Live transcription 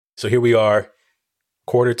So here we are.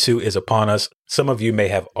 Quarter 2 is upon us. Some of you may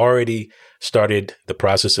have already started the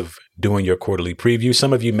process of doing your quarterly preview.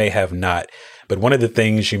 Some of you may have not. But one of the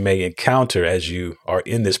things you may encounter as you are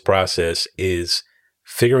in this process is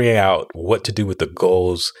figuring out what to do with the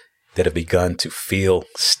goals that have begun to feel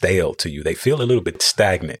stale to you. They feel a little bit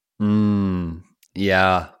stagnant.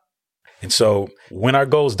 Yeah. And so when our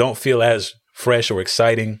goals don't feel as fresh or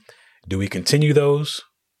exciting, do we continue those?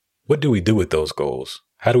 What do we do with those goals?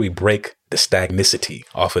 How do we break the stagnicity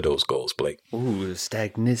off of those goals, Blake? Ooh,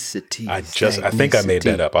 stagnicity. I think I made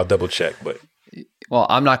that up. I'll double check, but. Well,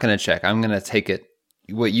 I'm not going to check. I'm going to take it.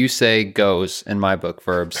 What you say goes in my book,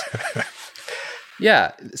 Verbs.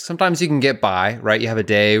 Yeah. Sometimes you can get by, right? You have a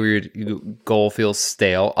day where your goal feels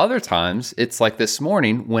stale. Other times it's like this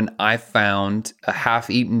morning when I found a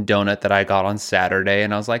half-eaten donut that I got on Saturday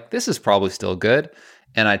and I was like, this is probably still good.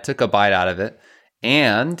 And I took a bite out of it.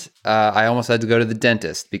 And I almost had to go to the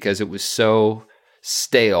dentist because it was so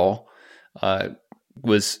stale,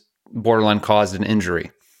 was borderline caused an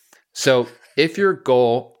injury. So if your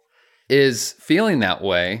goal is feeling that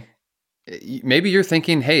way, maybe you're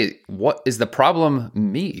thinking, hey, what is the problem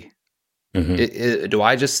me? Mm-hmm. Do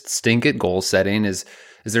I just stink at goal setting? Is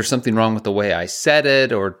there something wrong with the way I set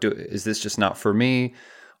it? Or is this just not for me?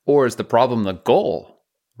 Or is the problem the goal,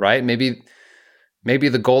 right? Maybe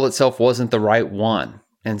the goal itself wasn't the right one.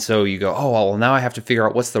 And so you go, oh, well, now I have to figure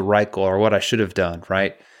out what's the right goal or what I should have done,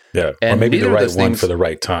 right? Yeah, and or maybe the right one for the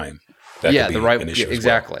right time. That the right one.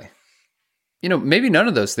 Exactly. Well. Maybe none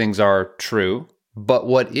of those things are true, but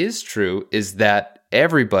what is true is that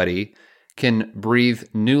everybody can breathe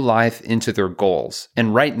new life into their goals.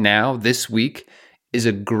 And right now, this week, is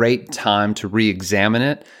a great time to re-examine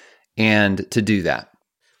it and to do that.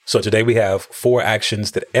 So today we have 4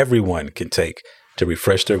 actions that everyone can take to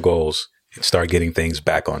refresh their goals and start getting things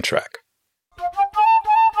back on track.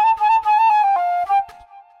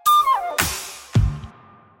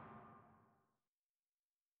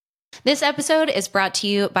 This episode is brought to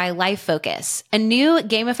you by Life Focus, a new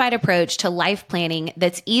gamified approach to life planning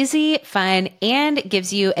that's easy, fun, and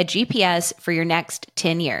gives you a GPS for your next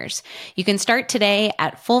 10 years. You can start today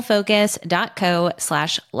at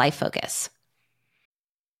fullfocus.co/lifefocus.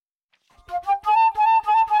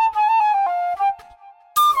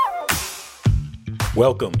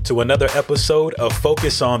 Welcome to another episode of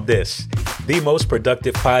Focus on This, the most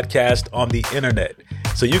productive podcast on the internet,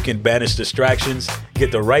 so you can banish distractions, get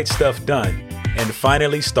the right stuff done, and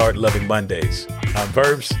finally start loving Mondays. I'm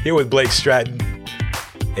Verbs, here with Blake Stratton,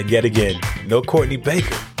 and yet again, no Courtney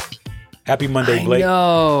Baker. Happy Monday, Blake.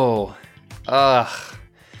 No.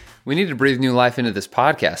 We need to breathe new life into this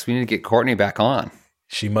podcast. We need to get Courtney back on.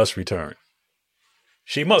 She must return.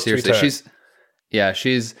 Seriously, return.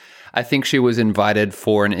 I think she was invited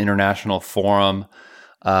for an international forum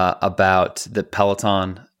about the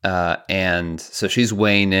Peloton. And so she's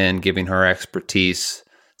weighing in, giving her expertise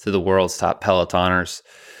to the world's top Pelotoners.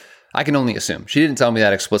 I can only assume. She didn't tell me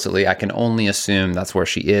that explicitly. I can only assume that's where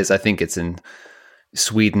she is. I think it's in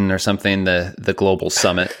Sweden or something, the global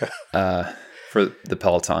summit for the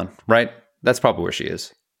Peloton, right? That's probably where she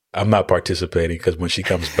is. I'm not participating because when she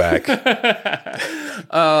comes back,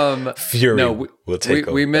 Fury will take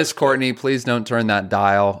over. We miss Courtney. Please don't turn that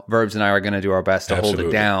dial. Verbs and I are going to do our best to hold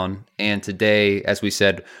it down. And today, as we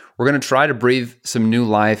said, we're going to try to breathe some new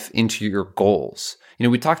life into your goals.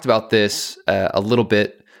 We talked about this a little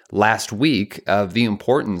bit last week of the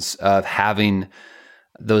importance of having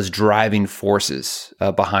those driving forces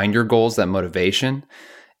behind your goals, that motivation.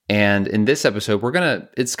 And in this episode,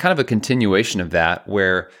 it's kind of a continuation of that,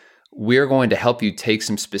 where we're going to help you take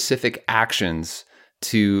some specific actions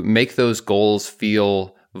to make those goals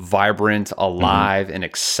feel vibrant, alive, and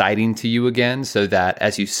exciting to you again, so that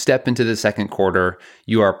as you step into the second quarter,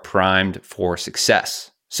 you are primed for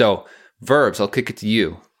success. So, Verbs, I'll kick it to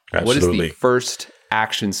you. Absolutely. What is the first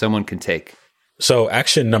action someone can take? So,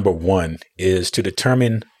 action number 1 is to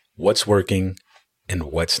determine what's working and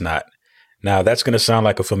what's not. Now, that's going to sound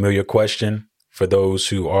like a familiar question for those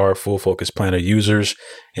who are Full Focus Planner users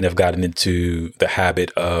and have gotten into the habit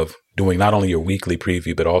of doing not only your weekly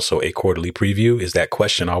preview, but also a quarterly preview. Is that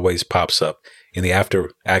question always pops up in the after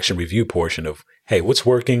action review portion of, hey, what's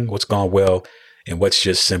working, what's gone well, and what's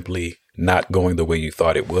just simply not going the way you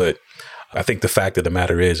thought it would. I think the fact of the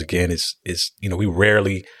matter is, again, is we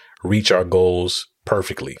rarely reach our goals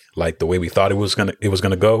perfectly, like the way we thought it was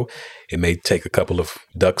gonna go. It may take a couple of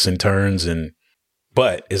ducks and turns,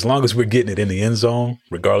 but as long as we're getting it in the end zone,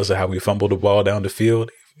 regardless of how we fumble the ball down the field,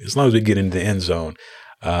 as long as we get into the end zone,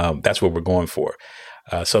 that's what we're going for.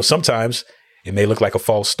 So sometimes it may look like a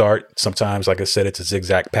false start. Sometimes, like I said, it's a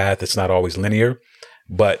zigzag path. It's not always linear,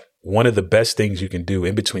 but one of the best things you can do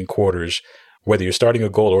in between quarters, whether you're starting a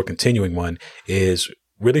goal or continuing one, is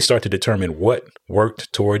really start to determine what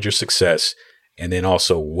worked toward your success and then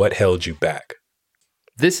also what held you back.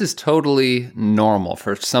 This is totally normal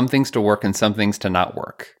for some things to work and some things to not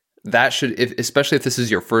work. That should, especially if this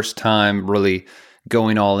is your first time really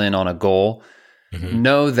going all in on a goal,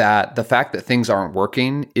 know that the fact that things aren't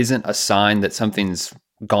working isn't a sign that something's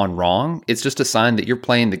gone wrong. It's just a sign that you're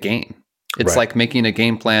playing the game. It's like making a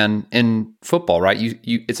game plan in football, right?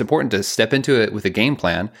 It's important to step into it with a game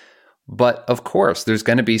plan, but of course, there's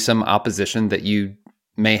going to be some opposition that you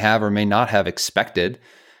may have or may not have expected.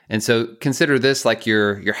 And so consider this like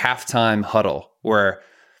your halftime huddle, where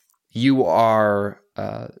you are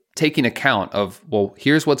taking account of, well,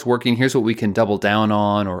 here's what's working, here's what we can double down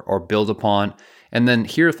on or build upon, and then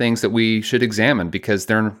here are things that we should examine because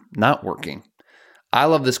they're not working. I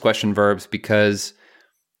love this question, Verbs, because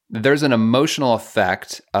there's an emotional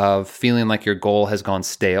effect of feeling like your goal has gone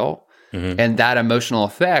stale. And that emotional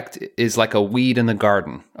effect is like a weed in the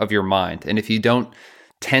garden of your mind. And if you don't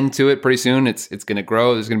tend to it, pretty soon it's going to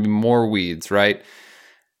grow. There's going to be more weeds, right?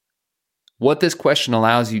 What this question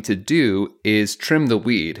allows you to do is trim the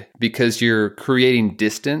weed, because you're creating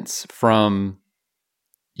distance from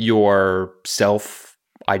your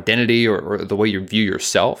self-identity or the way you view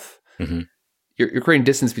yourself. You're creating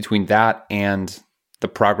distance between that and the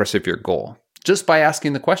progress of your goal just by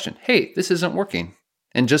asking the question, hey, this isn't working.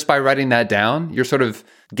 And just by writing that down, you're sort of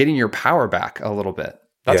getting your power back a little bit.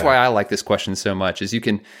 That's why I like this question so much, is you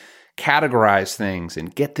can categorize things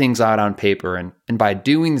and get things out on paper. And by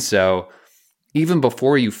doing so, even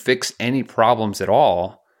before you fix any problems at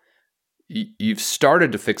all, you've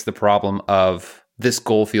started to fix the problem of this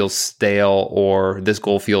goal feels stale or this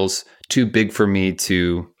goal feels too big for me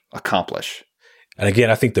to accomplish. And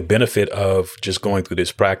again, I think the benefit of just going through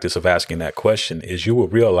this practice of asking that question is you will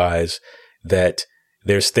realize that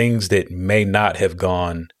there's things that may not have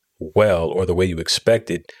gone well or the way you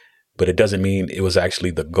expected, but it doesn't mean it was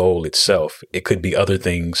actually the goal itself. It could be other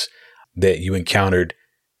things that you encountered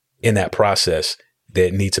in that process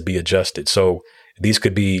that need to be adjusted. So these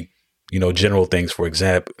could be, general things. For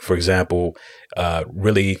example,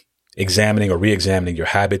 really examining or re-examining your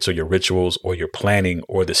habits or your rituals or your planning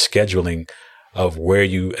or the scheduling of where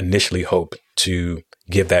you initially hope to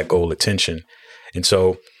give that goal attention. And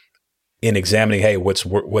so in examining, hey,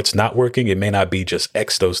 what's not working, it may not be just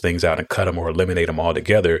X those things out and cut them or eliminate them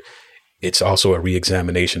altogether. It's also a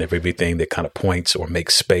re-examination of everything that kind of points or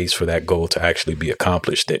makes space for that goal to actually be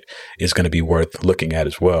accomplished that is going to be worth looking at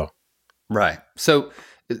as well. Right. So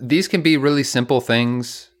these can be really simple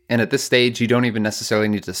things. And at this stage, you don't even necessarily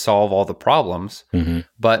need to solve all the problems.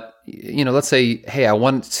 But, let's say, hey, I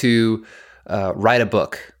want to write a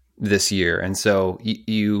book this year. And so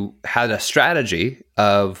you had a strategy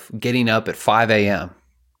of getting up at 5 a.m.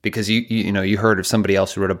 because you heard of somebody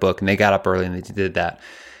else who wrote a book and they got up early and they did that.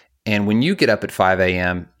 And when you get up at 5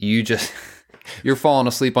 a.m., you're falling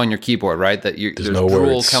asleep on your keyboard, right? That there's no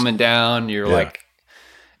drool words coming down. You're like,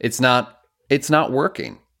 it's not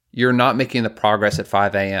working. You're not making the progress at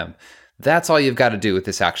 5 a.m. That's all you've got to do with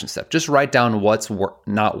this action step. Just write down what's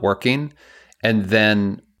not working, and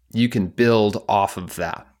then you can build off of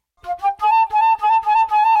that.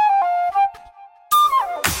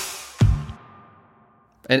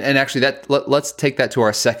 And actually, let's take that to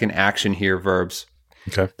our second action here, Verbs.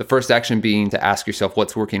 Okay. The first action being to ask yourself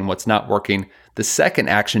what's working, what's not working. The second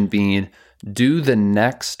action being do the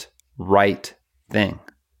next right thing.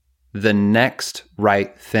 The next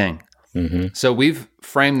right thing. So we've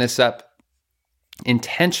framed this up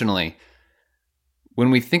intentionally. When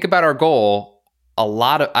we think about our goal, I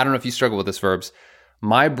don't know if you struggle with this, Verbs,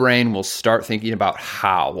 my brain will start thinking about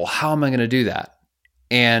how. Well, how am I going to do that?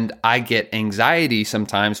 And I get anxiety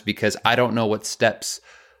sometimes because I don't know what steps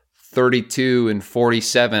 32 and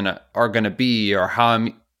 47 are going to be, or how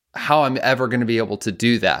I'm ever going to be able to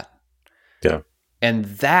do that. Yeah. And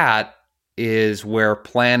that is where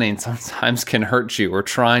planning sometimes can hurt you, or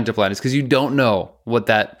trying to plan, is because you don't know what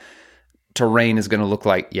that terrain is going to look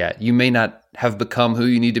like yet. You may not have become who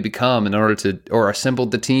you need to become in order to, or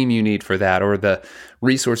assembled the team you need for that, or the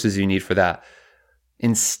resources you need for that.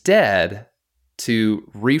 Instead, to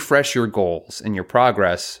refresh your goals and your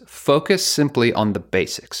progress, focus simply on the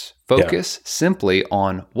basics. Focus simply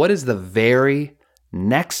on what is the very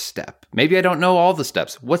next step. Maybe I don't know all the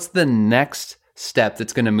steps. What's the next step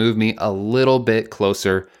that's going to move me a little bit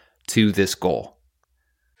closer to this goal?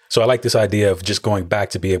 So I like this idea of just going back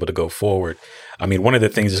to be able to go forward. I mean, one of the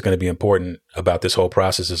things that's going to be important about this whole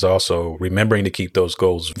process is also remembering to keep those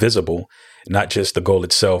goals visible, not just the goal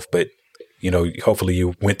itself, but hopefully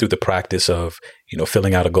you went through the practice of,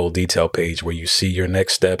 filling out a goal detail page where you see your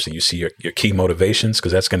next steps and you see your key motivations,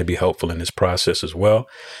 because that's going to be helpful in this process as well.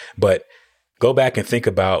 But go back and think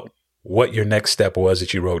about what your next step was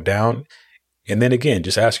that you wrote down. And then again,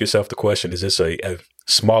 just ask yourself the question, is this a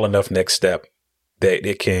small enough next step that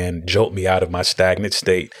it can jolt me out of my stagnant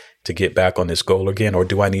state to get back on this goal again? Or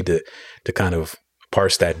do I need to kind of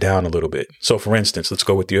parse that down a little bit? So for instance, let's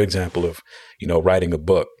go with your example of, writing a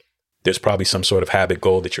book. There's probably some sort of habit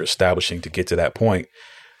goal that you're establishing to get to that point.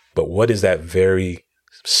 But what does that very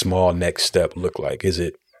small next step look like? Is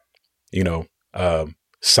it,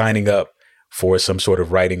 signing up for some sort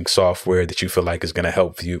of writing software that you feel like is going to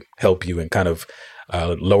help you and kind of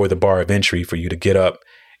lower the bar of entry for you to get up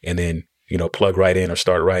and then, plug right in or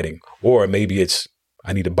start writing? Or maybe it's,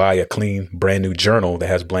 I need to buy a clean, brand new journal that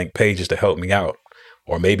has blank pages to help me out.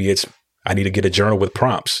 Or maybe it's, I need to get a journal with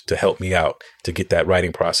prompts to help me out to get that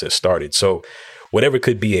writing process started. So whatever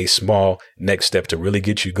could be a small next step to really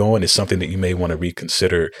get you going is something that you may want to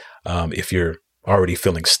reconsider if you're already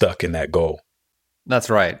feeling stuck in that goal. That's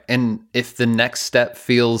right. And if the next step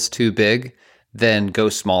feels too big, then go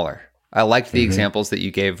smaller. I liked the examples that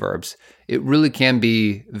you gave, Verbs. It really can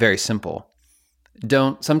be very simple.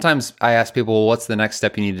 Sometimes I ask people, well, what's the next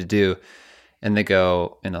step you need to do? And they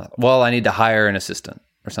go, well, I need to hire an assistant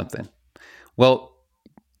or something. Well,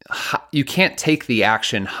 you can't take the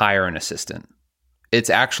action, hire an assistant. That's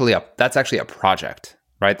actually a project,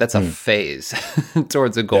 right? That's a phase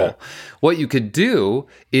towards a goal. Yeah. What you could do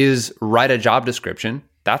is write a job description.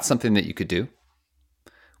 That's something that you could do.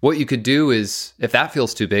 What you could do is, if that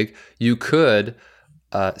feels too big, you could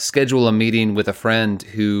schedule a meeting with a friend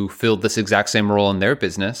who filled this exact same role in their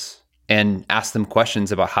business and ask them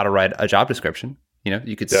questions about how to write a job description.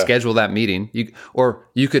 You could schedule that meeting, or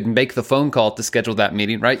you could make the phone call to schedule that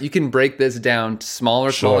meeting, right? You can break this down to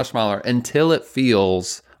smaller, until it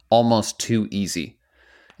feels almost too easy.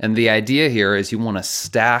 And the idea here is you want to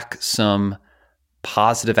stack some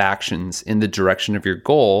positive actions in the direction of your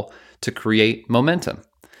goal to create momentum.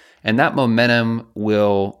 And that momentum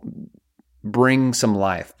will bring some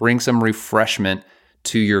life, bring some refreshment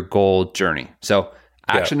to your goal journey. So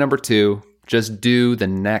action number 2, just do the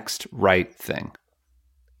next right thing.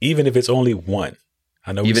 Even if it's only one.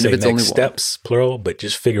 I know we say next steps, plural, but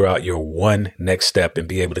just figure out your one next step and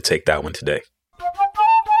be able to take that one today.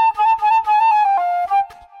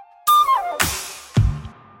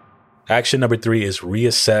 Action number 3 is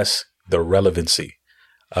reassess the relevancy.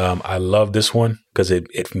 I love this one because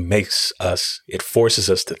it forces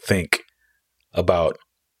us to think about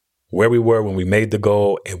where we were when we made the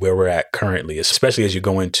goal and where we're at currently, especially as you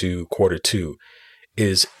go into quarter 2.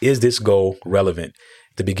 Is this goal relevant?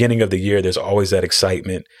 At the beginning of the year, there's always that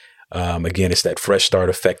excitement. Again, it's that fresh start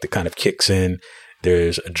effect that kind of kicks in.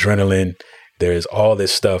 There's adrenaline. There's all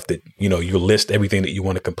this stuff that, you list everything that you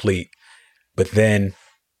want to complete. But then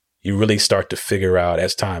you really start to figure out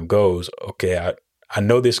as time goes, okay, I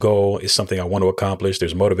know this goal is something I want to accomplish.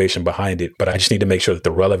 There's motivation behind it, but I just need to make sure that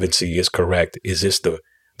the relevancy is correct. Is this the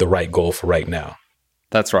right goal for right now?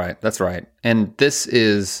 That's right. And this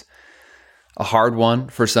is a hard one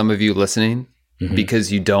for some of you listening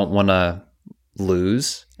because you don't want to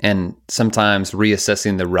lose. And sometimes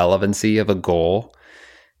reassessing the relevancy of a goal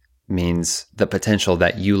means the potential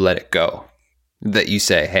that you let it go, that you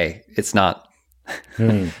say, hey, it's not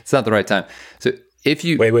it's not the right time. So if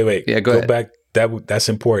you wait, yeah, go ahead. Back. That's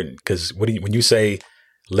important because when you say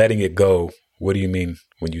letting it go, what do you mean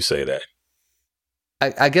when you say that?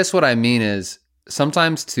 I guess what I mean is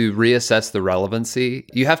sometimes to reassess the relevancy,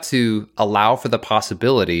 you have to allow for the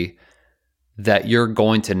possibility that you're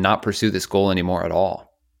going to not pursue this goal anymore at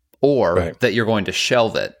all, or that you're going to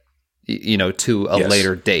shelve it, to a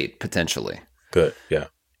later date potentially. Good. Yeah.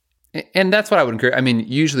 And that's what I would encourage. I mean,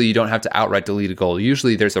 usually you don't have to outright delete a goal.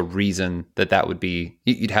 Usually there's a reason that would be,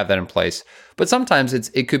 you'd have that in place. But sometimes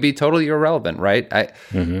it could be totally irrelevant, right?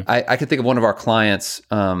 I could think of one of our clients.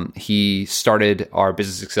 He started our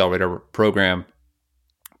Business Accelerator program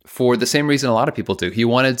for the same reason a lot of people do. He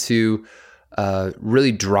wanted to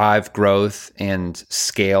really drive growth and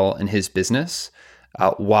scale in his business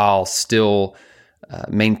while still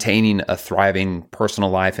maintaining a thriving personal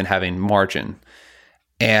life and having margin.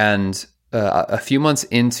 And a few months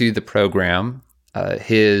into the program,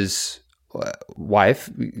 his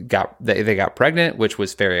wife got pregnant, which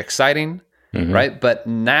was very exciting, right? But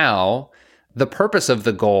now the purpose of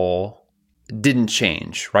the goal didn't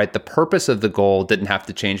change, right? The purpose of the goal didn't have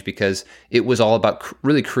to change because it was all about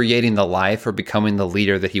really creating the life or becoming the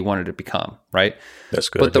leader that he wanted to become, right? That's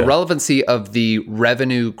good. But the relevancy of the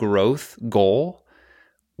revenue growth goal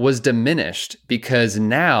was diminished because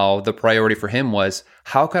now the priority for him was,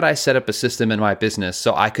 how could I set up a system in my business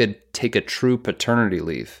so I could take a true paternity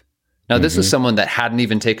leave? Now, this is someone that hadn't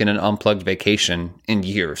even taken an unplugged vacation in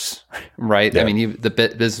years, right? Yeah. I mean, the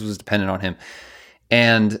business was dependent on him.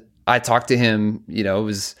 And I talked to him, it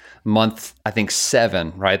was month, I think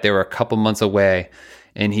 7, right? They were a couple months away.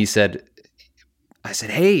 And I said,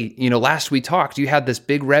 hey, last we talked, you had this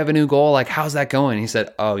big revenue goal. Like, how's that going? He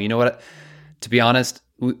said, oh, you know what? To be honest,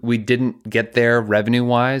 we didn't get there revenue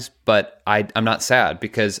wise, but I'm not sad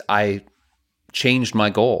because I changed my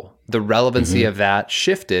goal. The relevancy of that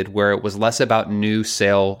shifted where it was less about new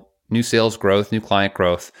sales growth, new client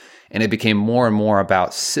growth, and it became more and more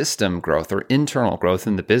about system growth or internal growth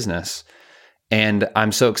in the business. And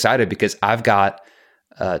I'm so excited because I've got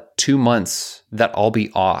 2 months that I'll be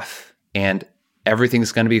off and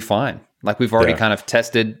everything's going to be fine. Like we've already kind of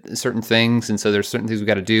tested certain things. And so there's certain things we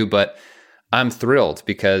got to do, but I'm thrilled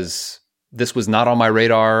because this was not on my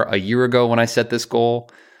radar a year ago when I set this goal,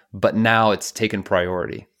 but now it's taken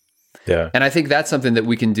priority. Yeah. And I think that's something that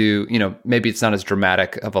we can do. Maybe it's not as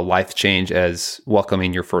dramatic of a life change as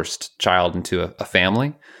welcoming your first child into a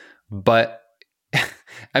family, but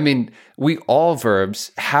I mean, we all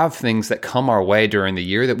verbs have things that come our way during the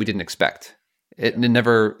year that we didn't expect.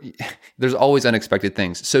 There's always unexpected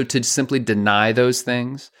things. So to simply deny those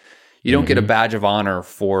things, you don't get a badge of honor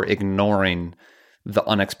for ignoring the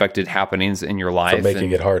unexpected happenings in your life. For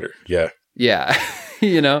making it harder. Yeah. Yeah.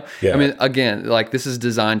 Yeah. I mean, again, like this is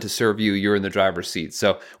designed to serve you. You're in the driver's seat.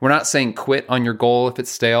 So we're not saying quit on your goal if it's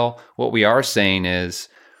stale. What we are saying is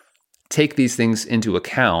take these things into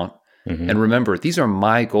account and remember, these are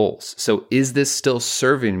my goals. So is this still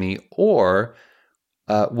serving me, or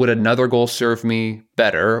would another goal serve me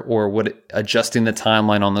better, or would adjusting the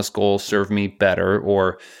timeline on this goal serve me better,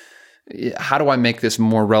 or how do I make this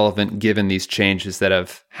more relevant given these changes that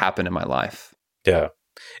have happened in my life? Yeah.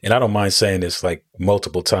 And I don't mind saying this like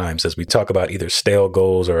multiple times as we talk about either stale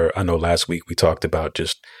goals, or I know last week we talked about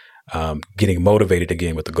just getting motivated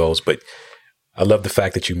again with the goals. But I love the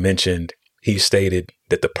fact that you mentioned he stated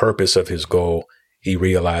that the purpose of his goal he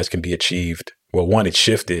realized can be achieved. Well, one, it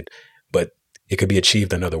shifted, but it could be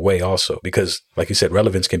achieved another way also, because like you said,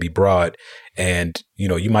 relevance can be broad and,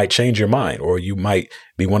 you might change your mind, or you might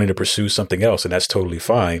be wanting to pursue something else, and that's totally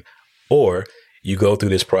fine. Or you go through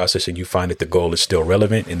this process and you find that the goal is still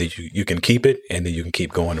relevant and that you can keep it, and then you can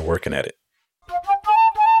keep going and working at it.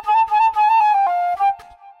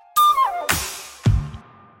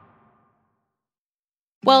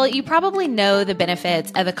 Well, you probably know the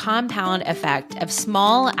benefits of the compound effect of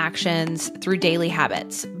small actions through daily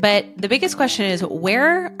habits. But the biggest question is,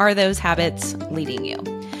 where are those habits leading you?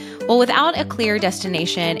 Well, without a clear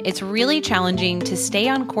destination, it's really challenging to stay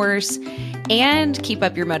on course and keep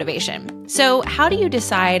up your motivation. So how do you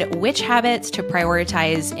decide which habits to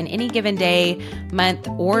prioritize in any given day, month,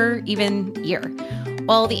 or even year?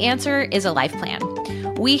 Well, the answer is a life plan.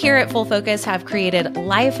 We here at Full Focus have created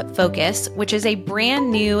Life Focus, which is a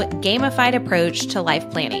brand new gamified approach to life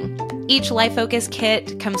planning. Each Life Focus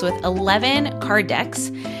kit comes with 11 card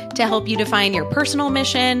decks to help you define your personal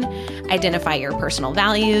mission, identify your personal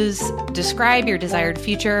values, describe your desired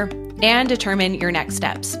future, and determine your next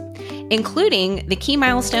steps, including the key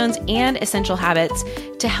milestones and essential habits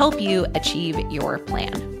to help you achieve your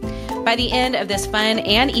plan. By the end of this fun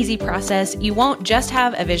and easy process, you won't just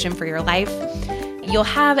have a vision for your life. You'll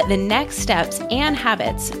have the next steps and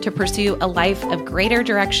habits to pursue a life of greater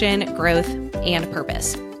direction, growth, and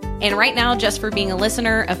purpose. And right now, just for being a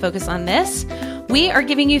listener of Focus on This, we are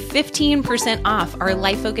giving you 15% off our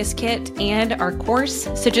Life Focus kit and our course.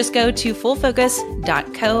 So just go to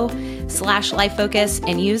fullfocus.co/lifefocus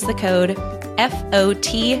and use the code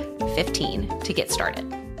FOT15 to get started.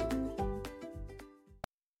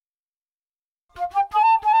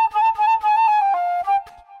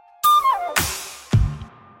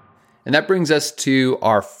 And that brings us to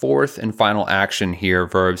our fourth and final action here,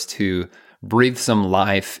 verbs to breathe some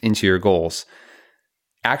life into your goals.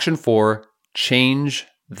 Action 4, change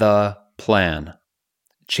the plan.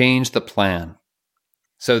 Change the plan.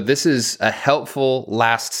 So this is a helpful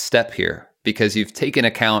last step here because you've taken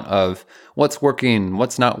account of what's working,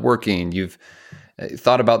 what's not working. You've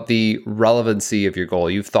thought about the relevancy of your goal.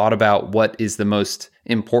 You've thought about what is the most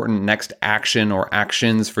important next action or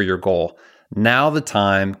actions for your goal. Now the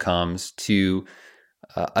time comes to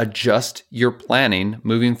adjust your planning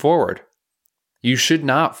moving forward. You should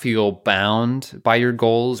not feel bound by your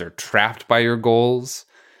goals or trapped by your goals.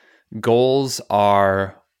 Goals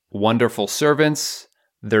are wonderful servants.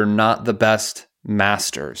 They're not the best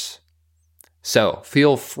masters. So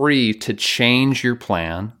feel free to change your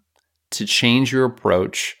plan to change your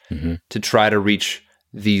approach to try to reach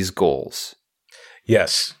these goals?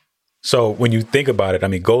 Yes. So when you think about it, I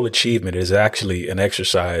mean, goal achievement is actually an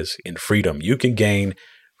exercise in freedom. You can gain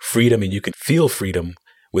freedom and you can feel freedom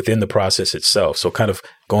within the process itself. So kind of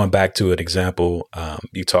going back to an example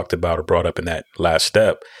you talked about or brought up in that last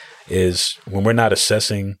step is when we're not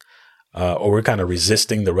assessing or we're kind of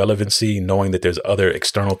resisting the relevancy, knowing that there's other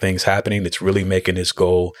external things happening that's really making this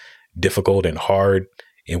goal difficult and hard.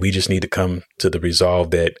 And we just need to come to the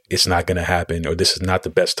resolve that it's not going to happen, or this is not the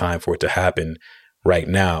best time for it to happen right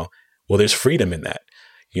now. Well, there's freedom in that.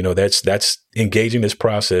 You know, that's engaging this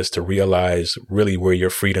process to realize really where your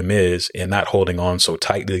freedom is and not holding on so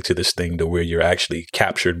tightly to this thing to where you're actually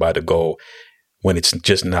captured by the goal when it's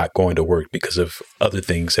just not going to work because of other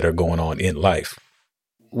things that are going on in life.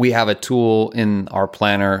 We have a tool in our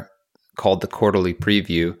planner called the quarterly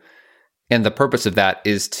preview. And the purpose of that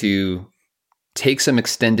is to take some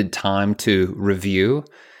extended time to review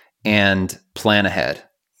and plan ahead.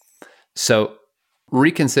 So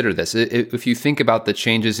reconsider this. If you think about the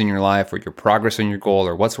changes in your life or your progress on your goal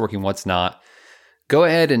or what's working, what's not, go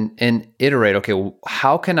ahead and iterate, okay, well,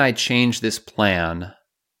 how can I change this plan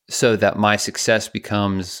so that my success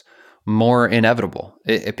becomes more inevitable?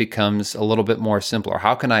 It becomes a little bit more simpler.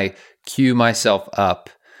 How can I cue myself up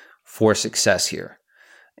for success here?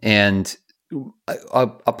 And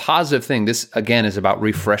a positive thing, this again is about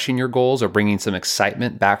refreshing your goals or bringing some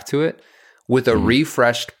excitement back to it. With a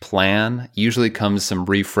refreshed plan, usually comes some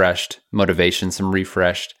refreshed motivation, some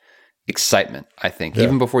refreshed excitement, I think,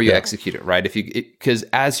 even before you execute it, right? Because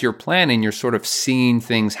as you're planning, you're sort of seeing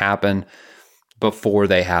things happen before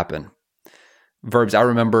they happen. Verbs, I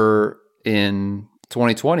remember in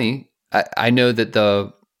 2020, I know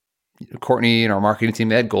that Courtney and our marketing team,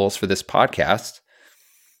 they had goals for this podcast.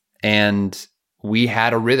 And we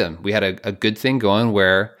had a rhythm. We had a good thing going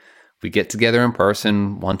where we get together in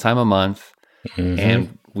person one time a month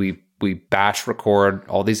and we batch record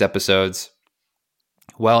all these episodes.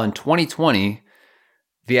 Well, in 2020,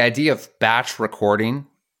 the idea of batch recording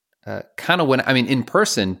kind of went, I mean, in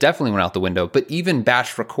person definitely went out the window, but even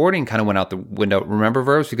batch recording kind of went out the window. Remember,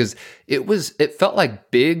 Verbs? Because it felt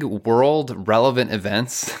like big world relevant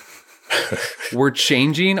events were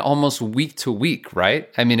changing almost week to week, right?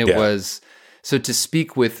 I mean, it was, so to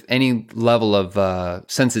speak with any level of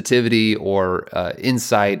sensitivity or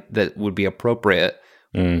insight that would be appropriate,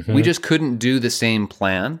 we just couldn't do the same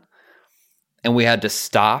plan. And we had to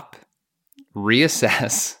stop,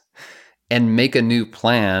 reassess, and make a new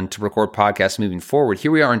plan to record podcasts moving forward.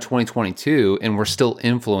 Here we are in 2022, and we're still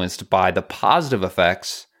influenced by the positive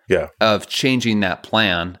effects of changing that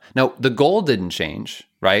plan. Now, the goal didn't change,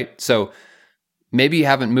 right? So maybe you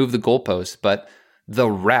haven't moved the goalpost, but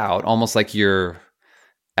the route, almost like your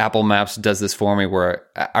Apple Maps does this for me, where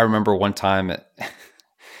I remember one time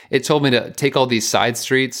it told me to take all these side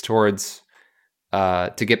streets towards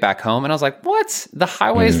to get back home. And I was like, what? The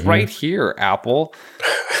highway is right here, Apple.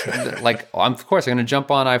 Like, of course, I'm going to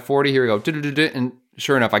jump on I-40. Here we go. And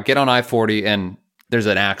sure enough, I get on I-40 and there's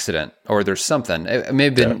an accident or there's something. It may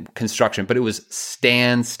have been construction, but it was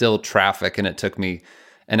standstill traffic. And it took me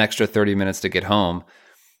an extra 30 minutes to get home.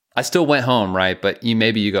 I still went home, right? But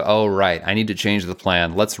maybe you go, oh, right, I need to change the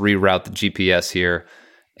plan. Let's reroute the GPS here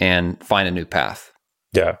and find a new path.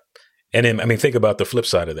 Yeah. And then, I mean, think about the flip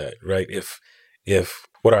side of that, right? If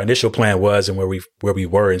what our initial plan was and where we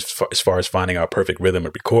were as far as finding our perfect rhythm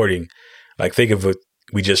of recording, like think of it,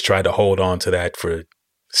 we just tried to hold on to that for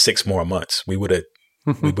 6 more months. We would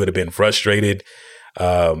have been frustrated.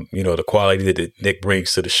 The quality that Nick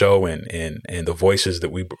brings to the show and the voices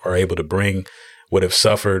that we are able to bring would have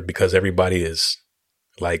suffered because everybody is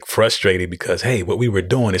like frustrated because, hey, what we were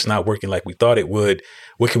doing, it's not working like we thought it would.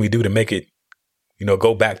 What can we do to make it,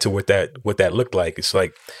 go back to what that looked like? It's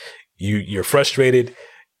like you're frustrated.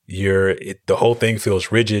 The whole thing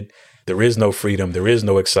feels rigid. There is no freedom. There is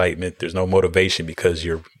no excitement. There's no motivation because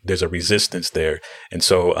there's a resistance there. And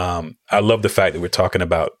so I love the fact that we're talking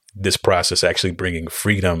about this process actually bringing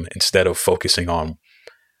freedom instead of focusing on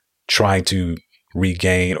trying to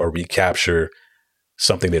regain or recapture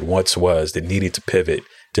something that once was, that needed to pivot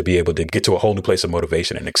to be able to get to a whole new place of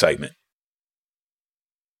motivation and excitement.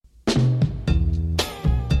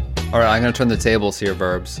 All right, I'm going to turn the tables here,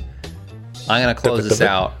 Verbs. I'm going to close this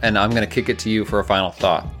out, and I'm going to kick it to you for a final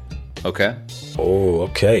thought. Okay? Oh,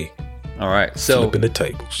 okay. All right. So, flipping the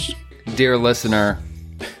tables. Dear listener,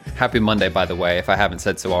 happy Monday, by the way, if I haven't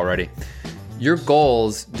said so already. Your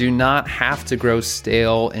goals do not have to grow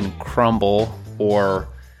stale and crumble or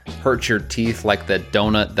hurt your teeth like the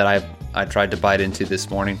donut that I tried to bite into this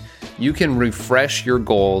morning. you can refresh your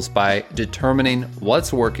goals by determining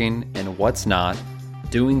what's working and what's not,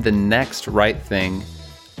 doing the next right thing,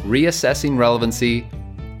 reassessing relevancy,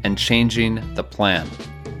 and changing the plan.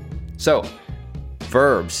 So,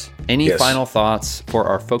 Verbs, any Yes. final thoughts for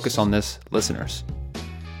our Focus on This listeners?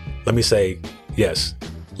 Let me say, yes,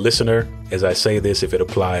 listener, as I say this, if it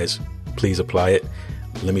applies, please apply it.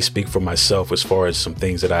 Let me speak for myself as far as some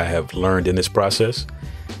things that I have learned in this process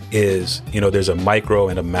is, there's a micro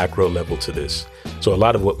and a macro level to this. So a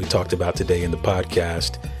lot of what we talked about today in the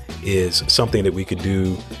podcast is something that we could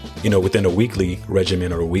do, within a weekly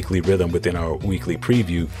regimen or a weekly rhythm within our weekly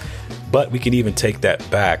preview. But we can even take that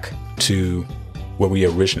back to where we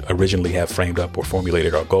originally have framed up or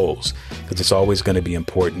formulated our goals, because it's always going to be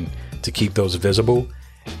important to keep those visible.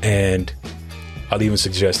 And I'll even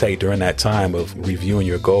suggest, hey, during that time of reviewing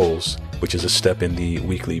your goals, which is a step in the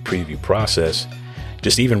weekly preview process,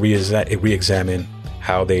 just even re-examine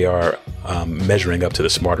how they are measuring up to the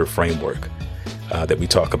SMARTER framework that we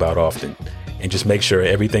talk about often, and just make sure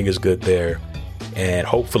everything is good there. And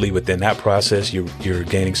hopefully within that process, you're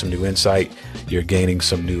gaining some new insight, you're gaining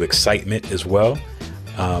some new excitement as well.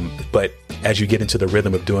 But as you get into the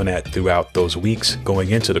rhythm of doing that throughout those weeks going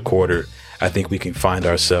into the quarter, I think we can find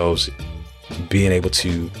ourselves being able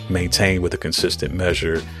to maintain with a consistent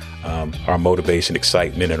measure our motivation,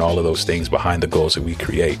 excitement, and all of those things behind the goals that we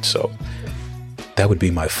create. So that would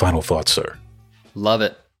be my final thoughts, sir. Love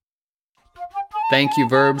it. Thank you,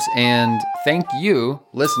 Verbs, and thank you,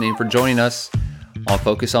 listening, for joining us on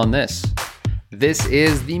Focus on This. This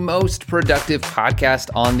is the most productive podcast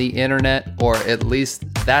on the internet, or at least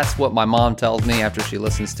that's what my mom tells me after she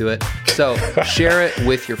listens to it. So share it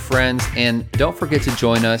with your friends, and don't forget to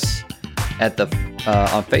join us at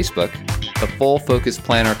on Facebook, the Full Focus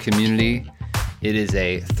Planner community. It is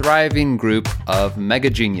a thriving group of mega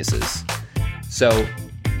geniuses. So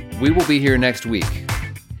we will be here next week.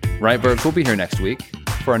 Right, Verbs? We'll be here next week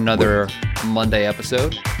for another Monday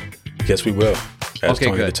episode. Yes, we will. As Okay,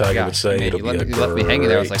 Tony good. the Tiger Yeah. would say, Man, it'll you be you left me hanging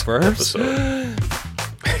there. I was like, great Verbs? episode.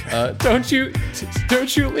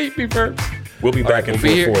 Don't you leave me, Verbs. We'll be back in we'll be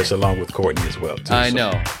full here. force along with Courtney as well, too. I So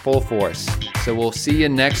know, full force. So we'll see you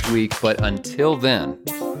next week, but until then,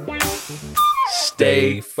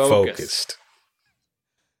 stay focused.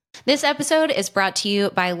 This episode is brought to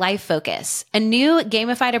you by Life Focus, a new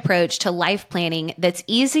gamified approach to life planning that's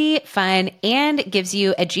easy, fun, and gives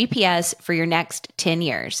you a GPS for your next 10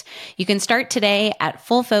 years. You can start today at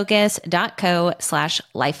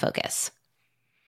fullfocus.co/lifefocus.